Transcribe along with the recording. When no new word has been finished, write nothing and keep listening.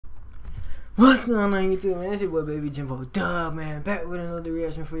What's going on YouTube, man? It's your boy Baby Jimbo, man. Back with another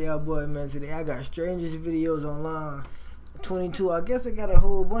reaction for y'all boy, man. Today I got strangest videos online. 22, I guess I got a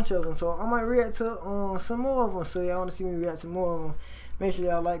whole bunch of them, so I might react to some more of them. So y'all want to see me react to more of them, make sure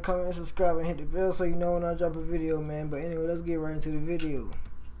y'all like, comment, and subscribe, and hit the bell so you know when I drop a video, man. But anyway, let's get right into the video.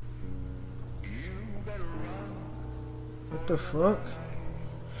 What the fuck?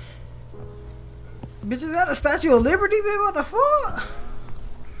 Bitch, is that a Statue of Liberty, baby? What the fuck?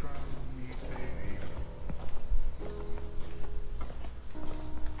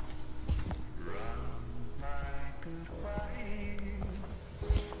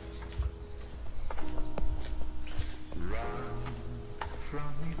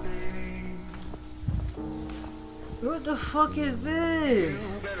 What the fuck is this? You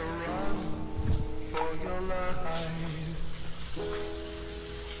better run for your life.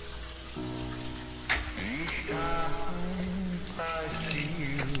 Each time I see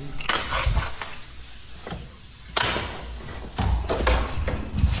you,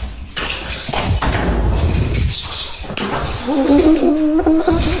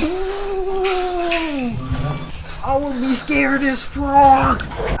 I will be scared as fuck.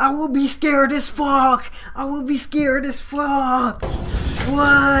 I will be scared as fuck. I will be scared as fuck.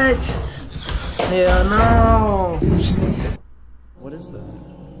 What? Hell no. What is that?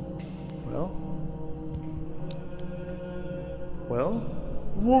 Well?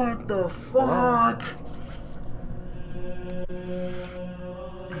 What the fuck?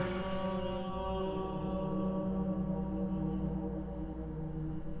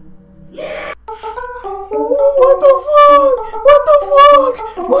 What the fuck? What the fuck?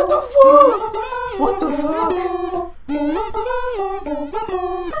 What the fuck? What the fuck?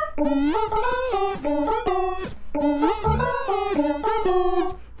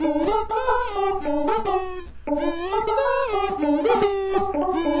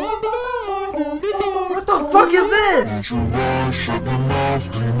 What the fuck is this? shut my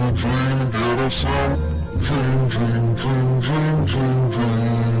mouth, dream a dream, get us out. Dream, dream, dream, dream, dream,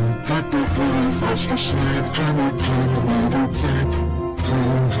 dream. Get the feeling fast asleep, dream a dream, little peep.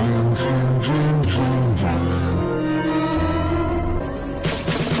 Dream, dream, dream, dream, dream, dream.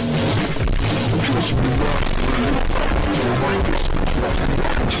 Just relax,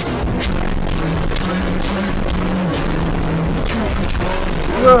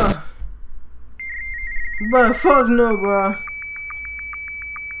 Bruh, fuck no, bruh.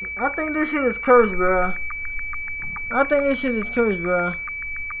 I think this shit is cursed, bruh. I think this shit is cursed, bruh.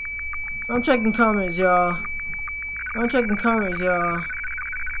 I'm checking comments, y'all. I'm checking comments, y'all.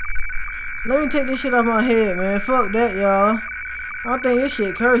 Let me take this shit off my head, man. Fuck that, y'all. I think this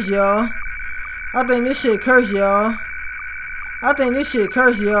shit cursed, y'all. I think this shit cursed, y'all. I think this shit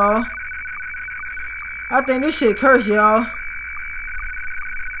cursed, y'all. I think this shit cursed, y'all.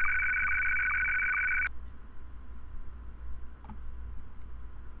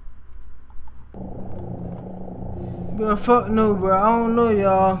 Bro, fuck no, bro. I don't know,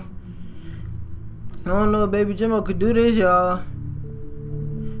 y'all. I don't know if Baby Jimbo could do this, y'all.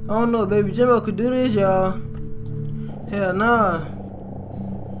 I don't know if Baby Jimbo could do this, y'all. Hell nah.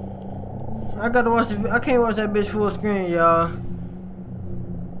 I gotta watch it. I can't watch that bitch full screen, y'all.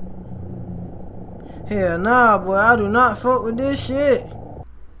 Hell nah, boy. I do not fuck with this shit.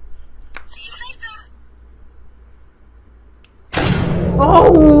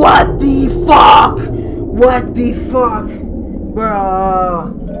 Oh, what the fuck? What the fuck?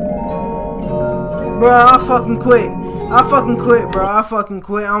 Bruh. Bruh, I fucking quit. I fucking quit, bruh. I fucking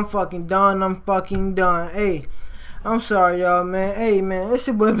quit. I'm fucking done. I'm fucking done. Hey, I'm sorry, y'all, man. Hey, man, it's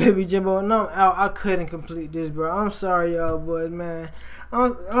your boy Baby Jimbo, and I'm out. I couldn't complete this, bro. I'm sorry, y'all, boys, man.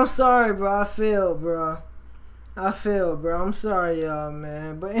 I'm sorry, bro. I failed, bro. I failed, bro. I'm sorry, y'all,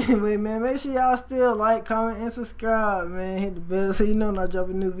 man. But anyway, man, make sure y'all still like, comment, and subscribe, man. Hit the bell so you know when I drop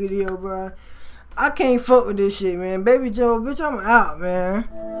a new video, bro. I can't fuck with this shit, man. Baby Joe, bitch, I'm out, man.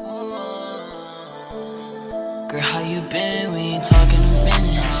 Girl, how you been? We ain't talking a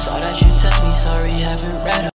minute. Saw that you text me, sorry, haven't read it.